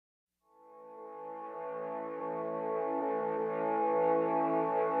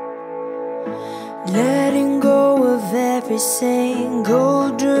letting go of every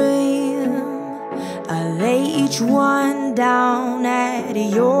single dream. I lay each one down at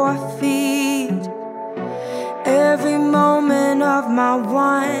your feet. Every moment of my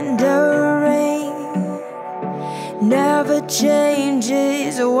wandering never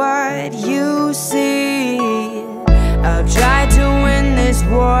changes what you see. I've tried to win this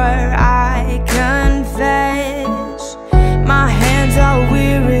war, I confess. My hands are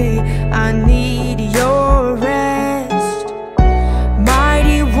weary, I need your rest.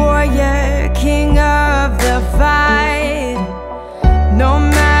 Mighty warrior, king of the fight. No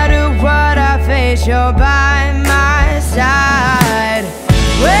matter what I face, you're by my side.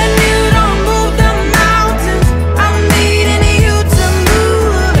 When you don't move the mountains, I'm needing you to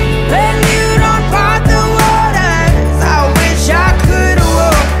move. When you don't part the waters, I wish I could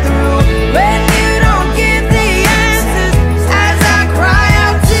walk through. When you don't give the answers as I cry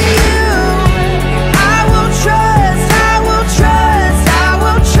out to you, I will trust, I will trust, I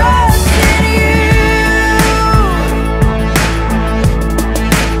will trust in you.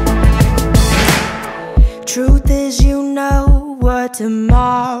 Truth is, you know what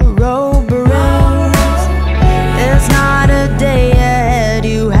tomorrow brings. There's not a day ahead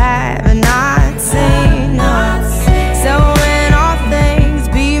you have not seen. So in all things,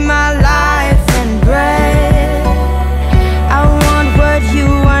 be my life and breath. I want what you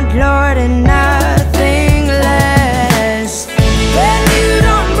want, Lord, and nothing less. When you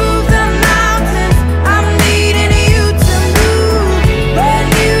don't move the mountains, I'm needing you to move. When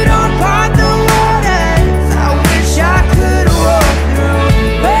you don't part the waters, I wish I could walk through.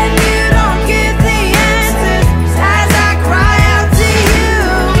 When you don't give the answers as I cry out to you,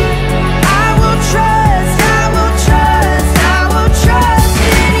 I will trust, I will trust, I will trust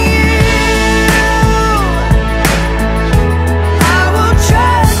in you. I will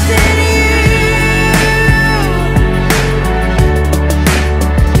trust in you.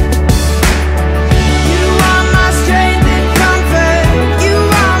 You are my strength and comfort. You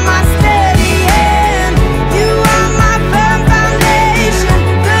are my steady hand. You are my firm foundation,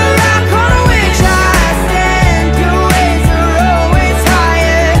 the rock on which I stand. Your ways are always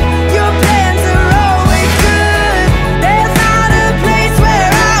higher. Your plans are always good. There's not a place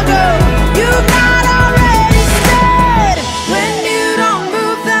where I'll go you've not already said. When you don't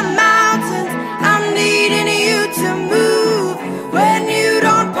move the mountains, I'm needing you to move. When you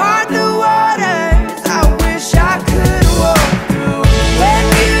don't part the waters, I wish I could walk through. When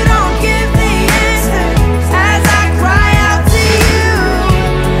you don't give the answers as I cry out to you,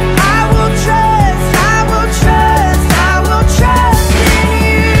 I will trust, I will trust, I will trust in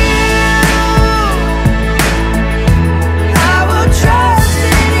you. I will trust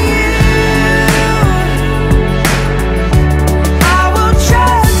in you. I will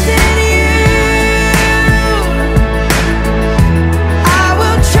trust in you. I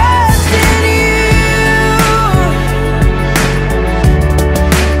will trust in you.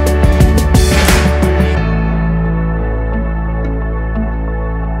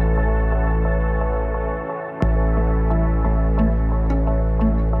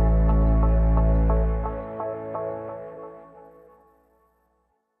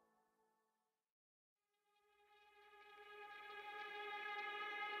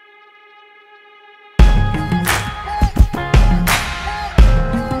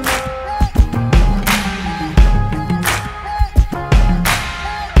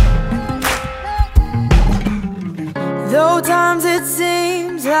 Though times it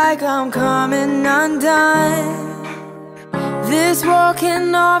seems like I'm coming undone, this world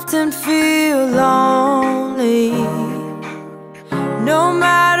can often feel lonely. No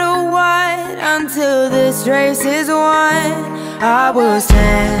matter what, until this race is won, I will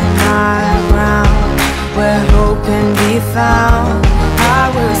stand my ground where hope can be found.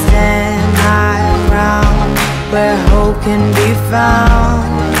 I will stand my ground where hope can be found.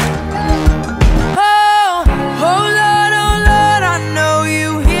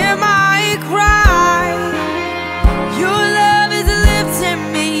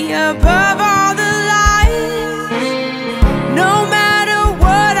 Above all the lies, no matter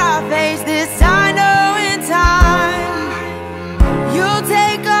what I face, this I know in time, you'll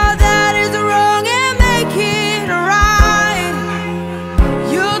take all that is wrong and make it right.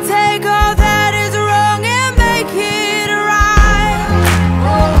 You'll take all that is wrong and make it right.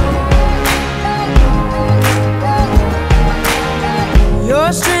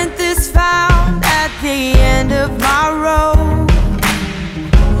 Your strength is found at the end of my road.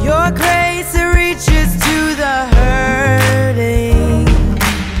 Your grace reaches to the hurting.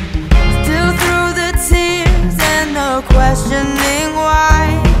 Still through the tears and the questioning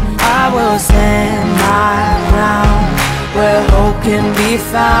why, I will can be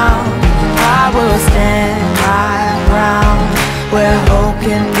found. I will stand my ground where hope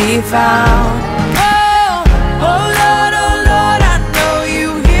can be found. Oh, oh Lord, I know you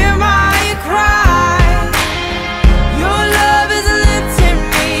hear my cry. Your love is lifting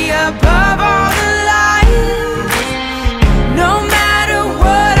me above all the lies. No matter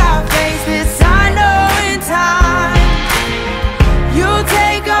what I face, this I know in time. You'll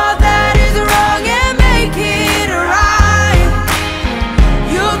take all that is wrong and make it right.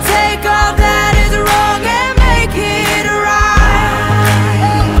 You'll take all that is wrong and make it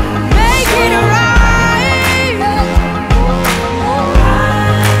right. Make it right.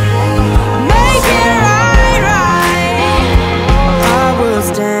 Make it right, right. I will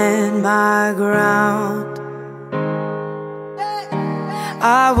stand my ground.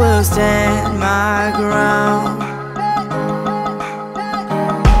 I will stand my ground.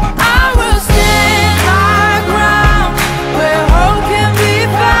 I will stand my ground where hope can be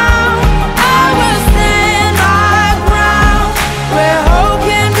found. I will stand my ground where hope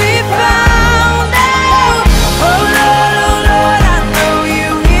can be found. Oh Lord, I know you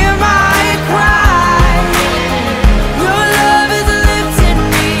hear my cry. Your love is lifting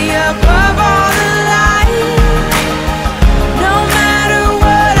me above all the lies. No matter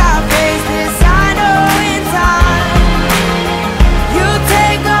what I face, this I know in time. You'll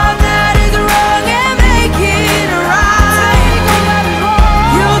take all that is wrong and make it right.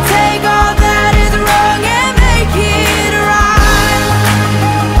 You'll take all that is wrong and make it right.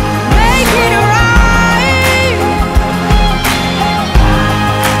 Make it right.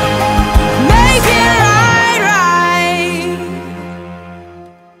 Make it right, right.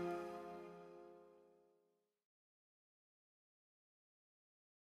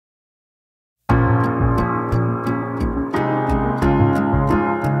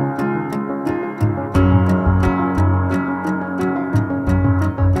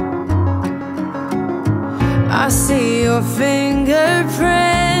 I see your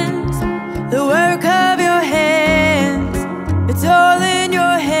fingerprints, the work of your hands. It's all in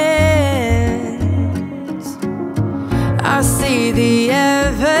your hands. I see the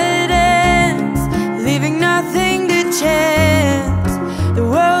evidence, leaving nothing to chance. The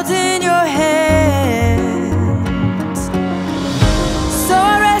world's in your hands. So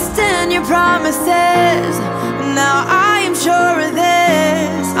I rest in your promises. Now I am sure of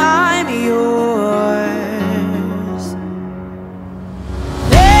this, I'm yours.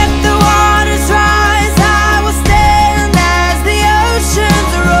 Let the waters rise, I will stand as the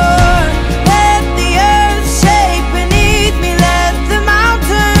oceans roar. Let the earth shake beneath me, let the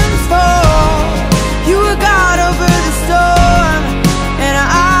mountains fall. You are God over the storm, and I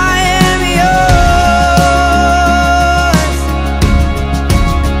am yours.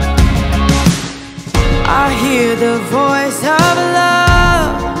 I hear the voice of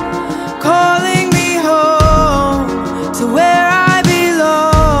love calling me home to where I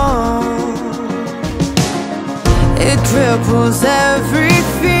belong. It cripples every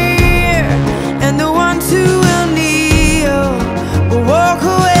fear, and the ones who will kneel will walk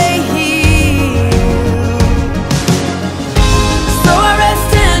away healed. So I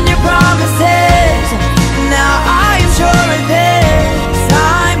rest in your promises. Now I am sure of this,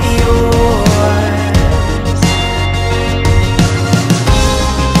 I'm yours.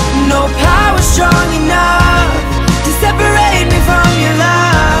 No power strong enough to separate me from your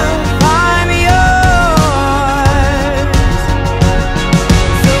love. I'm yours.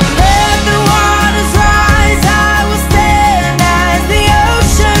 So let the waters rise, I will stand as the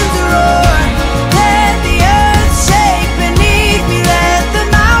oceans roar. Let the earth shake beneath me, let the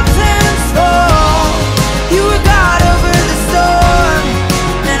mountains fall. You are God over the storm,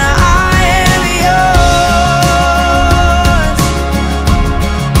 and I am yours.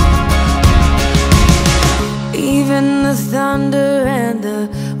 Even the thunder and the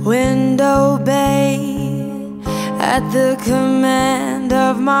wind obey at the command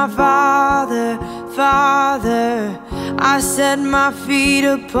of my Father. Father, I set my feet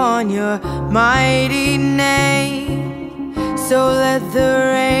upon your mighty name. So let the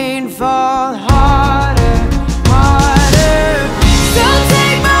rain fall harder, harder. So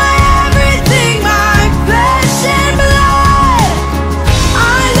take my everything, my flesh and blood.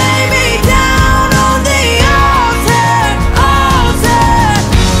 I lay me down on the altar, altar.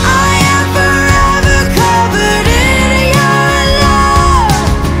 I am forever covered in your love.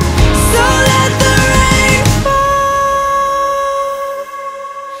 So let the rain fall.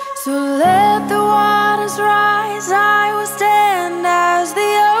 So let the waters rise, I will stand as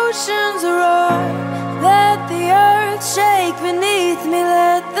the oceans roar.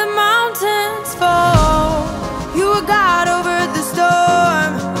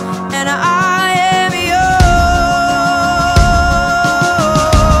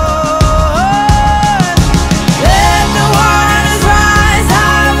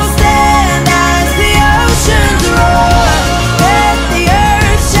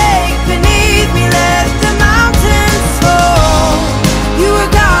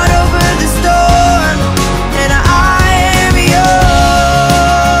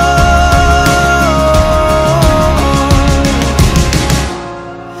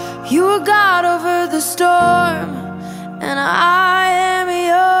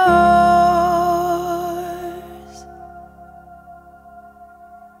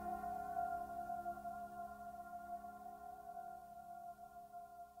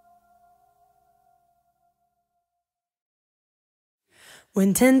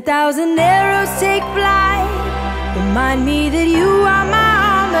 When 10,000 arrows take flight, remind me that you are my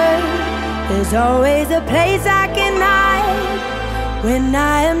armor. There's always a place I can hide when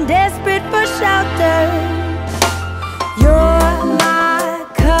I am desperate for shelter. You're